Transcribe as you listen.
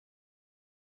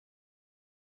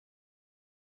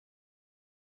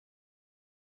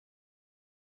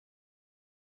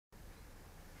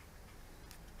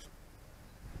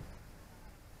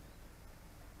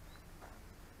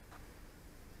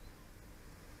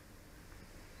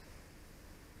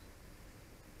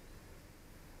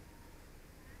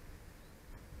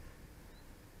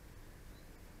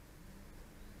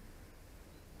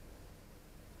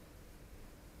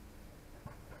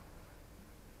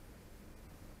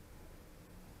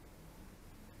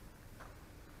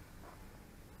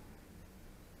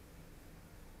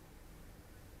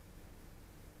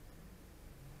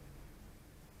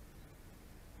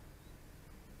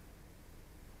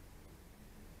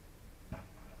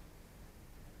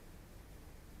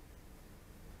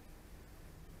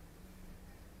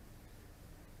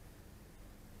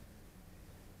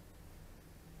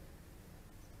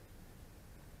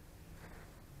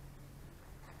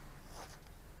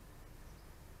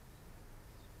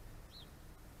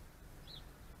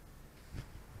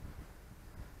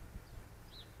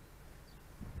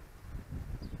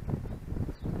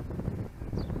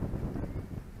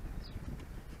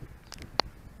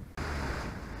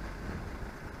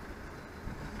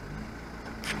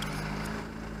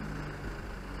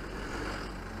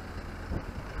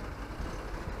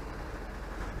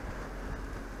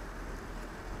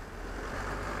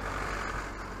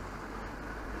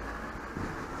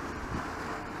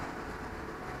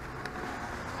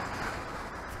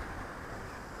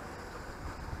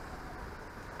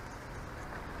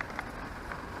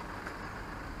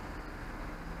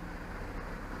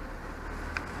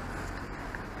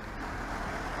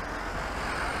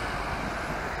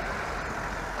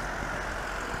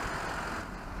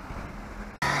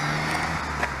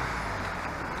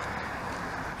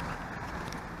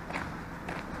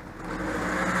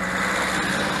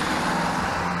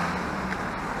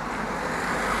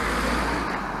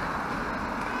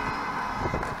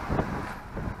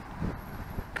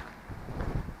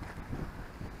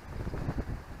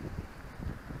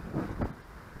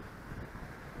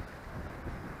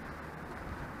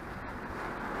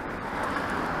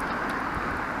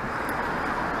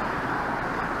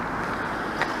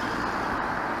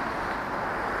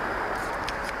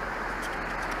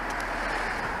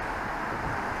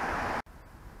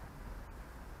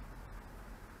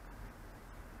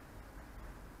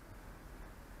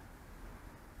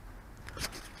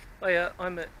Hi,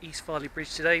 I'm at East Farleigh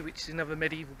Bridge today, which is another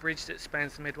medieval bridge that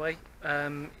spans the Medway.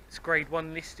 It's Grade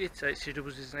 1 listed, so it's suitable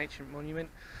as an ancient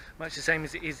monument, much the same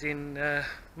as it is in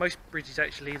most bridges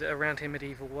actually that are around here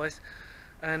medieval wise.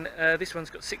 And this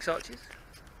one's got 6 arches.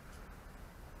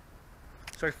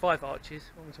 Sorry, 5 arches.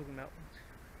 What am I talking about?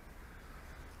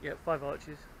 Yeah, 5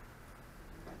 arches.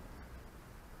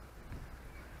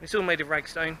 It's all made of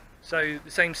ragstone, so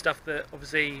the same stuff that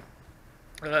obviously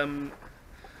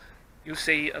you'll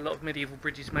see a lot of medieval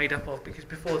bridges made up of, because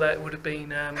before that it would have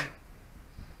been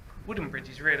wooden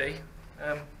bridges really.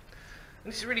 And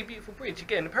this is a really beautiful bridge.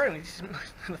 Again, apparently this is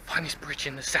the finest bridge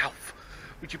in the south,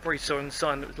 which you probably saw on the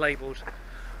sign that was labelled.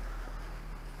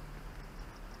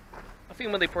 I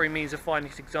think what they probably mean is the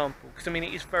finest example, because I mean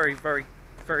it is very, very,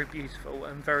 very beautiful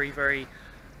and very, very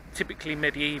typically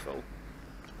medieval.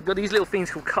 We've got these little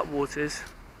things called cutwaters,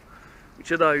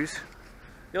 which are those.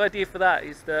 The idea for that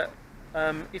is that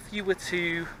if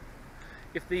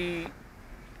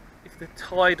the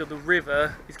tide of the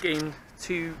river is getting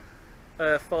too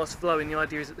fast flowing, the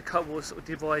idea is that the cutwater sort of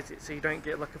divides it, so you don't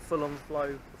get like a full-on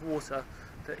flow of water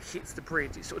that hits the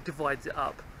bridge. It sort of divides it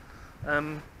up.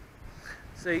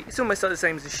 So it's almost like the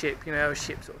same as a ship. You know, how a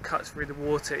ship sort of cuts through the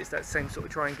water. It's that same sort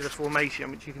of triangular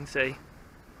formation, which you can see.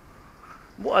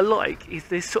 What I like is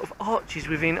there's sort of arches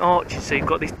within arches, so you've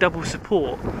got this double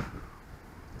support.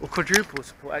 Or quadruple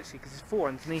support actually, because there's 4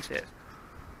 underneath it.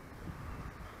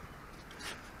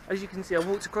 As you can see, I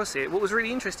walked across it. What was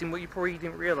really interesting, what you probably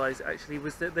didn't realise actually,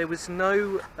 was that there was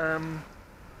no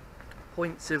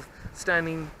points of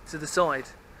standing to the side.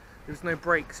 There was no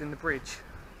breaks in the bridge.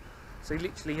 So you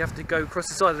literally have to go across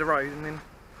the side of the road and then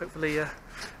hopefully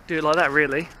do it like that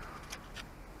really.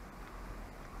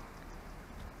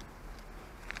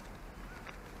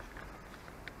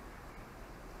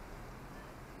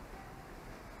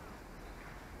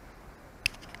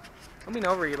 I mean,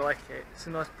 I really like it. It's a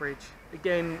nice bridge.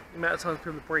 Again, the amount of times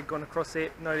people have probably gone across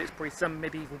it, know it's probably some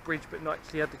medieval bridge but not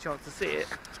actually had the chance to see it.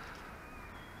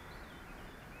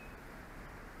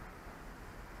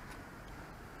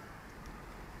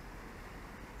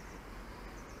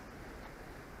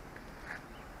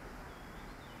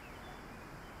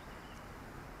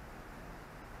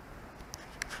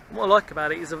 And what I like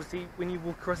about it is obviously when you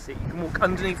walk across it, you can walk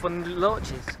underneath one of the little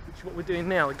arches, which is what we're doing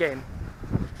now again.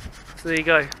 So there you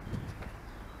go.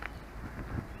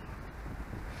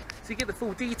 So you get the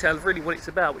full detail of really what it's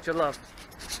about, which I love.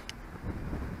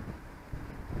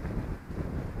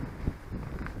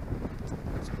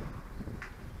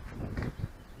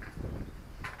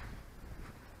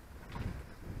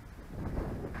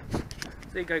 So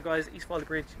there you go guys, East Farleigh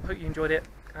Bridge. Hope you enjoyed it,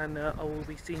 and I will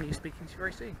be seeing you, speaking to you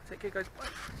very soon. Take care guys, bye.